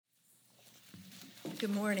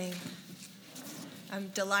Good morning. I'm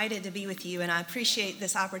delighted to be with you, and I appreciate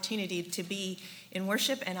this opportunity to be in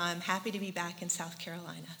worship, and I'm happy to be back in South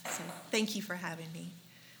Carolina. So thank you for having me.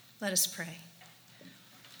 Let us pray.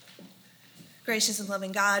 Gracious and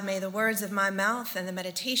loving God, may the words of my mouth and the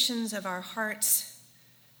meditations of our hearts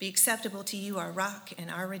be acceptable to you, our rock and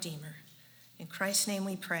our Redeemer. In Christ's name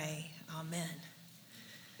we pray. Amen.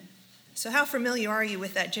 So how familiar are you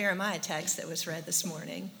with that Jeremiah text that was read this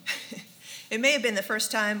morning? It may have been the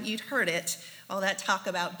first time you'd heard it, all that talk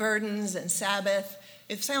about burdens and Sabbath.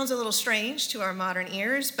 It sounds a little strange to our modern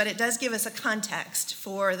ears, but it does give us a context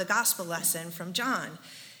for the gospel lesson from John.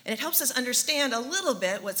 And it helps us understand a little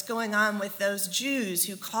bit what's going on with those Jews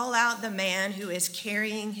who call out the man who is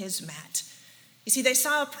carrying his mat. You see, they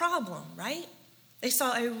saw a problem, right? They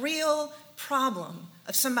saw a real problem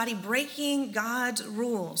of somebody breaking God's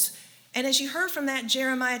rules. And as you heard from that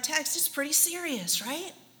Jeremiah text, it's pretty serious,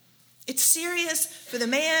 right? It's serious for the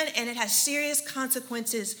man, and it has serious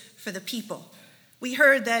consequences for the people. We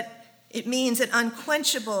heard that it means an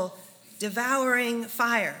unquenchable, devouring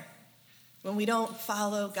fire when we don't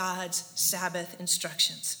follow God's Sabbath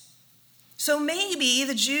instructions. So maybe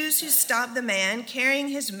the Jews who stopped the man carrying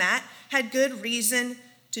his mat had good reason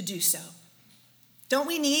to do so. Don't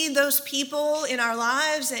we need those people in our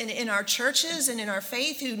lives and in our churches and in our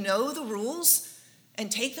faith who know the rules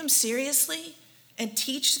and take them seriously and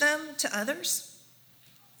teach them to others?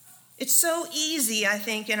 It's so easy, I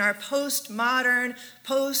think, in our postmodern,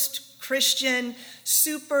 post-Christian,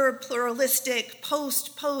 super pluralistic,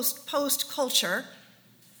 post culture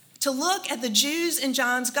to look at the Jews in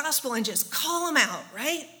John's gospel and just call them out,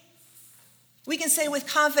 right? We can say with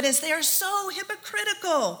confidence, they are so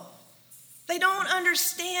hypocritical. They don't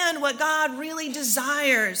understand what God really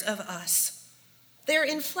desires of us. They're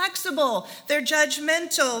inflexible, they're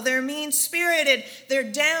judgmental, they're mean-spirited, they're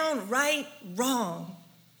downright wrong.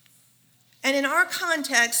 And in our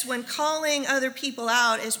context, when calling other people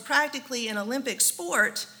out is practically an Olympic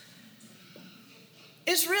sport,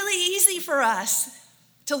 it's really easy for us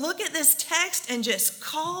to look at this text and just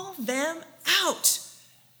call them out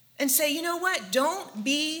and say, you know what, don't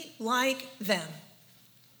be like them.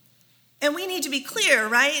 And we need to be clear,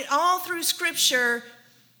 right? All through Scripture,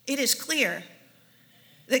 it is clear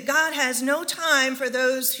that God has no time for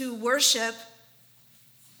those who worship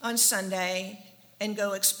on Sunday and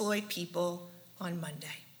go exploit people on Monday.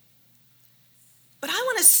 But I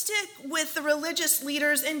want to stick with the religious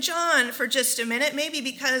leaders in John for just a minute, maybe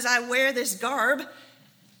because I wear this garb.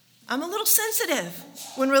 I'm a little sensitive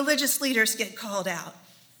when religious leaders get called out.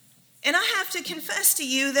 And I have to confess to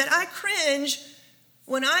you that I cringe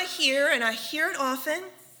when I hear, and I hear it often,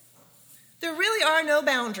 there really are no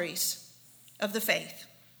boundaries of the faith.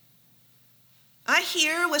 I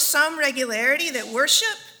hear with some regularity that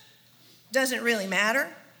worship doesn't really matter.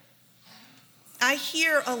 I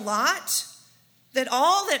hear a lot that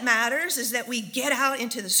all that matters is that we get out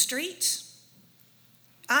into the streets.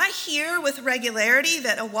 I hear with regularity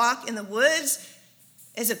that a walk in the woods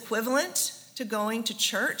is equivalent to going to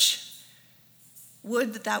church.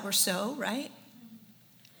 Would that were so, right?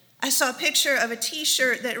 I saw a picture of a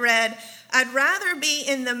t-shirt that read, "I'd rather be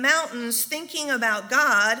in the mountains thinking about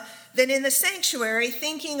God than in the sanctuary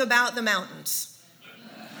thinking about the mountains."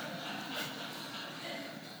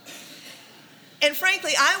 And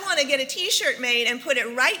frankly, I want to get a t-shirt made and put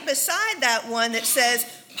it right beside that one that says,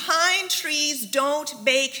 "Pine trees don't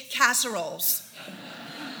bake casseroles."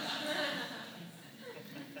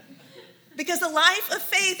 Because the life of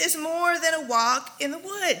faith is more than a walk in the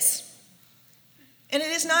woods. And it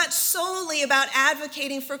is not solely about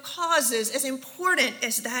advocating for causes, as important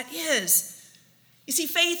as that is. You see,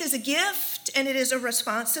 faith is a gift and it is a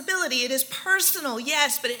responsibility. It is personal,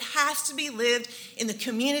 yes, but it has to be lived in the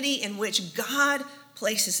community in which God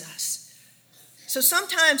places us. So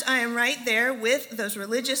sometimes I am right there with those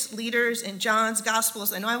religious leaders in John's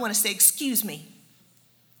Gospels, and I want to say, excuse me,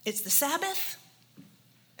 it's the Sabbath,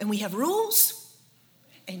 and we have rules,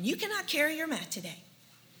 and you cannot carry your mat today.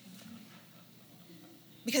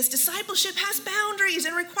 Because discipleship has boundaries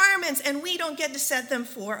and requirements, and we don't get to set them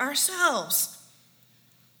for ourselves.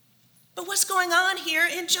 But what's going on here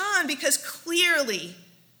in John? Because clearly,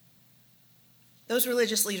 those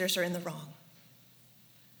religious leaders are in the wrong.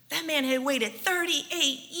 That man had waited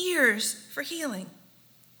 38 years for healing.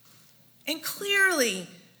 And clearly,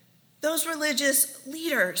 those religious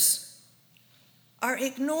leaders are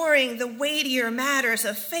ignoring the weightier matters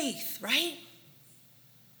of faith, right?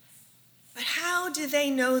 But how do they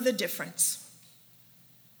know the difference?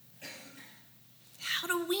 How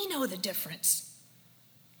do we know the difference?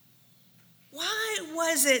 Why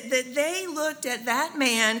was it that they looked at that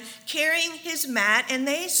man carrying his mat and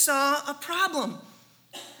they saw a problem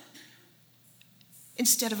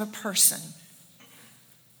instead of a person?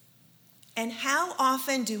 And how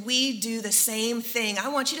often do we do the same thing? I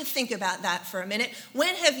want you to think about that for a minute.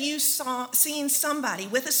 When have you seen somebody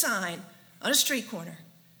with a sign on a street corner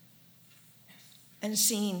and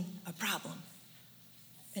seen a problem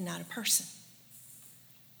and not a person?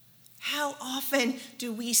 How often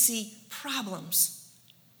do we see problems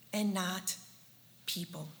and not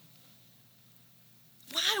people?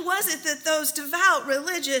 Why was it that those devout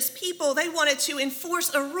religious people, they wanted to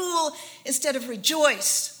enforce a rule instead of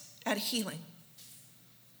rejoice at healing?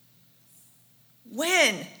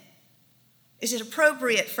 When is it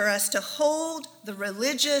appropriate for us to hold the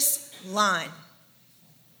religious line?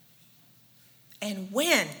 And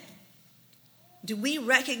when do we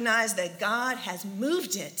recognize that God has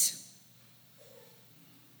moved it?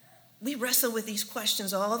 We wrestle with these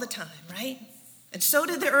questions all the time, right? And so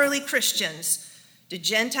did the early Christians. Did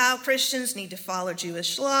Gentile Christians need to follow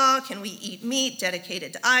Jewish law? Can we eat meat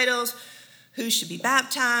dedicated to idols? Who should be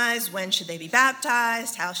baptized? When should they be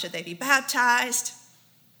baptized? How should they be baptized?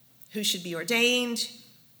 Who should be ordained?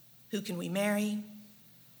 Who can we marry?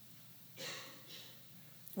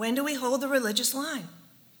 When do we hold the religious line?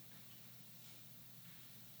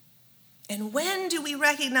 And when do we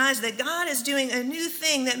recognize that God is doing a new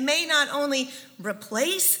thing that may not only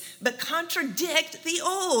replace, but contradict the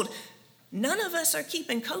old? None of us are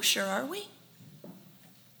keeping kosher, are we?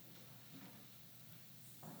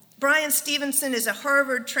 Brian Stevenson is a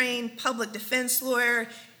Harvard-trained public defense lawyer.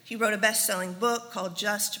 He wrote a best-selling book called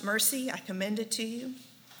Just Mercy. I commend it to you.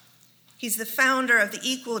 He's the founder of the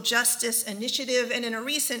Equal Justice Initiative, and in a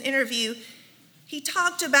recent interview, he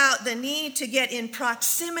talked about the need to get in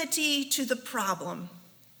proximity to the problem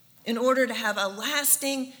in order to have a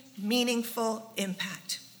lasting, meaningful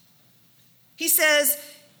impact. He says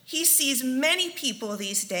he sees many people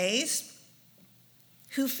these days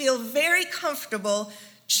who feel very comfortable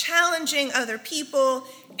challenging other people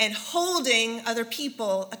and holding other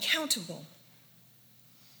people accountable.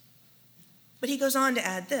 But he goes on to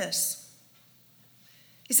add this.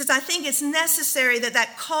 He says, I think it's necessary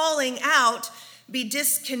that calling out be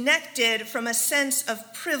disconnected from a sense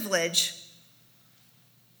of privilege,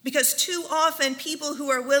 because too often people who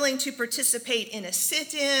are willing to participate in a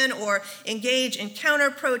sit-in or engage in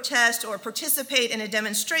counter-protest or participate in a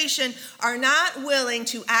demonstration are not willing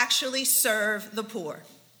to actually serve the poor.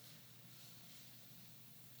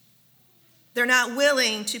 They're not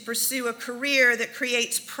willing to pursue a career that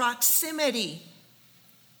creates proximity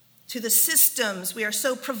to the systems we are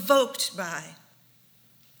so provoked by.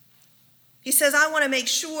 He says, I want to make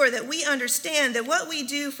sure that we understand that what we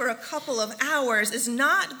do for a couple of hours is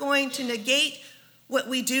not going to negate what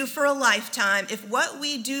we do for a lifetime if what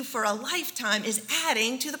we do for a lifetime is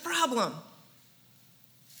adding to the problem.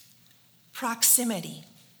 Proximity.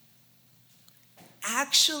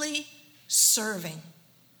 Actually serving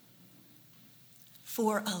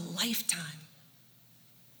for a lifetime.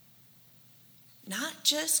 Not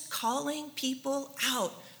just calling people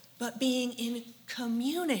out, but being in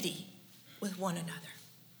community with one another.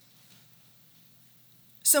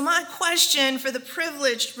 So my question for the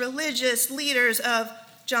privileged religious leaders of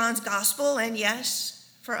John's gospel, and yes,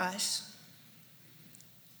 for us,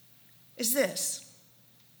 is this.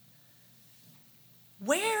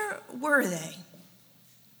 Where were they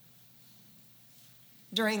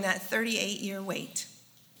during that 38-year wait?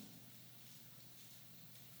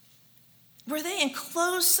 Were they in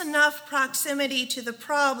close enough proximity to the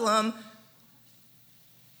problem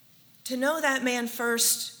to know that man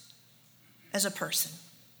first as a person?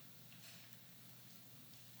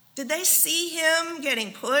 Did they see him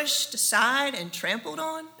getting pushed aside and trampled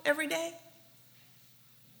on every day?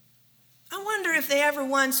 I wonder if they ever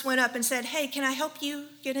once went up and said, hey, can I help you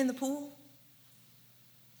get in the pool?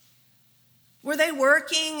 Were they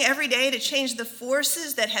working every day to change the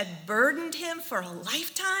forces that had burdened him for a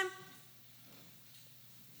lifetime?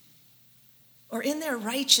 Or in their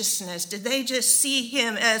righteousness, did they just see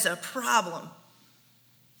him as a problem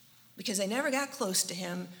because they never got close to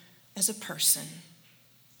him as a person?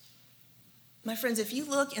 My friends, if you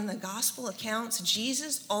look in the gospel accounts,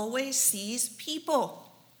 Jesus always sees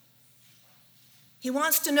people. He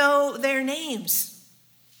wants to know their names.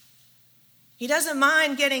 He doesn't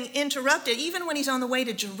mind getting interrupted, even when he's on the way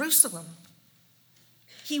to Jerusalem.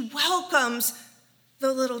 He welcomes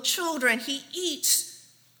the little children. He eats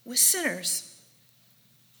with sinners.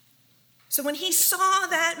 So when he saw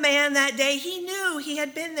that man that day, he knew he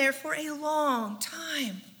had been there for a long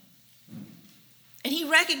time. And he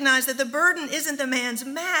recognized that the burden isn't the man's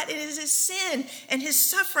mat, it is his sin and his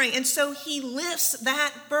suffering. And so he lifts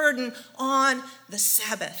that burden on the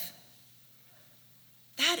Sabbath.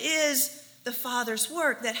 That is the Father's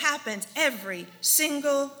work that happens every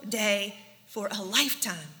single day for a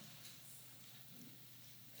lifetime.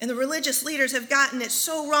 And the religious leaders have gotten it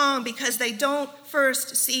so wrong because they don't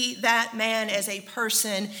first see that man as a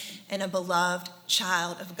person and a beloved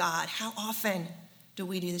child of God. How often do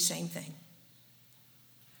we do the same thing?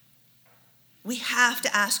 We have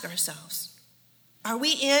to ask ourselves, are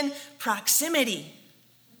we in proximity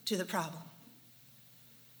to the problem?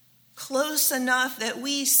 Close enough that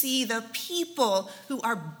we see the people who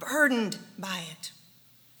are burdened by it?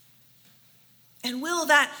 And will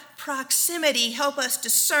that proximity help us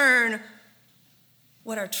discern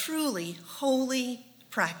what are truly holy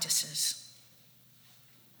practices?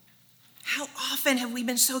 How often have we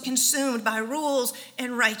been so consumed by rules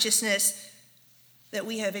and righteousness that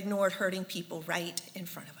we have ignored hurting people right in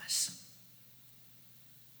front of us?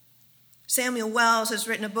 Samuel Wells has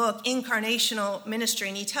written a book, Incarnational Ministry,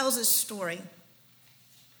 and he tells his story.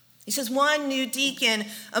 He says one new deacon,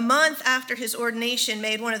 a month after his ordination,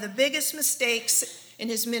 made one of the biggest mistakes in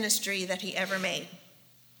his ministry that he ever made.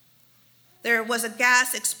 There was a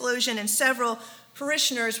gas explosion and several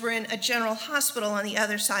parishioners were in a general hospital on the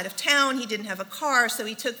other side of town. He didn't have a car, so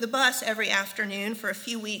he took the bus every afternoon for a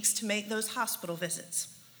few weeks to make those hospital visits.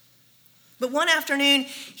 But one afternoon,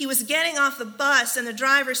 he was getting off the bus and the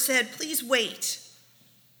driver said, "Please wait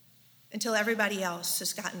until everybody else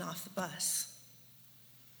has gotten off the bus."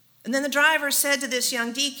 And then the driver said to this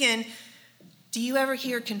young deacon, "Do you ever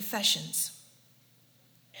hear confessions?"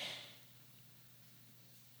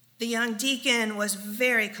 The young deacon was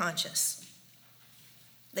very conscious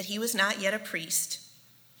that he was not yet a priest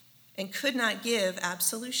and could not give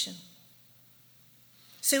absolution.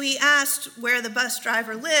 So he asked where the bus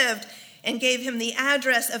driver lived and gave him the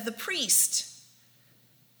address of the priest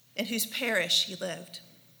in whose parish he lived.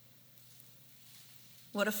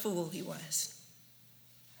 What a fool he was.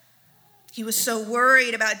 He was so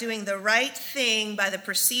worried about doing the right thing by the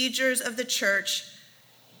procedures of the church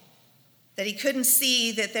that he couldn't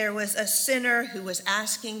see that there was a sinner who was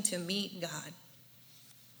asking to meet God,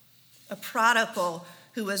 a prodigal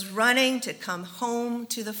who was running to come home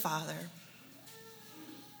to the Father.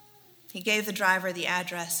 He gave the driver the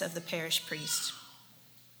address of the parish priest.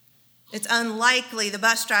 It's unlikely the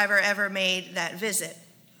bus driver ever made that visit.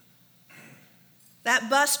 That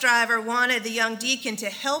bus driver wanted the young deacon to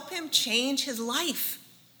help him change his life.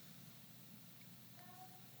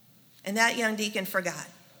 And that young deacon forgot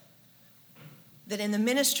that in the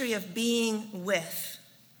ministry of being with,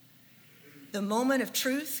 the moment of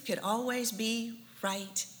truth could always be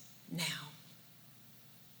right now.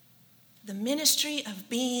 The ministry of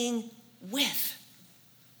being with.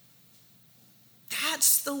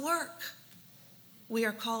 That's the work we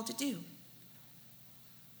are called to do.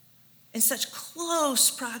 In such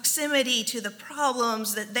close proximity to the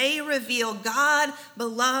problems that they reveal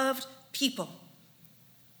God-beloved people.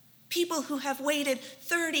 People who have waited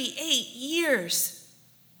 38 years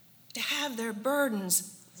to have their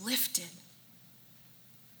burdens lifted.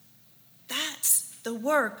 That's the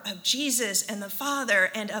work of Jesus and the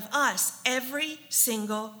Father and of us every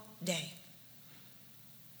single day.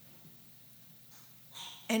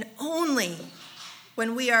 And only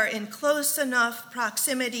when we are in close enough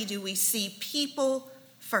proximity do we see people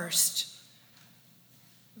first,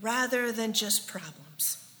 rather than just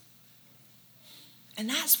problems. And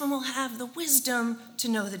that's when we'll have the wisdom to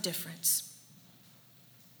know the difference.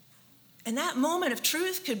 And that moment of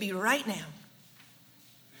truth could be right now,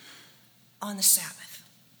 on the Sabbath,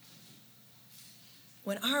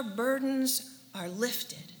 when our burdens are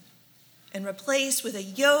lifted and replaced with a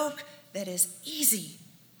yoke that is easy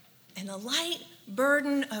and a light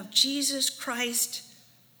burden of Jesus Christ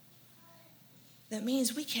that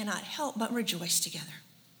means we cannot help but rejoice together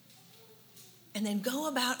and then go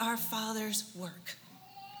about our Father's work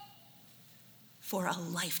for a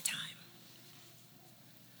lifetime.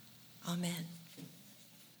 Amen.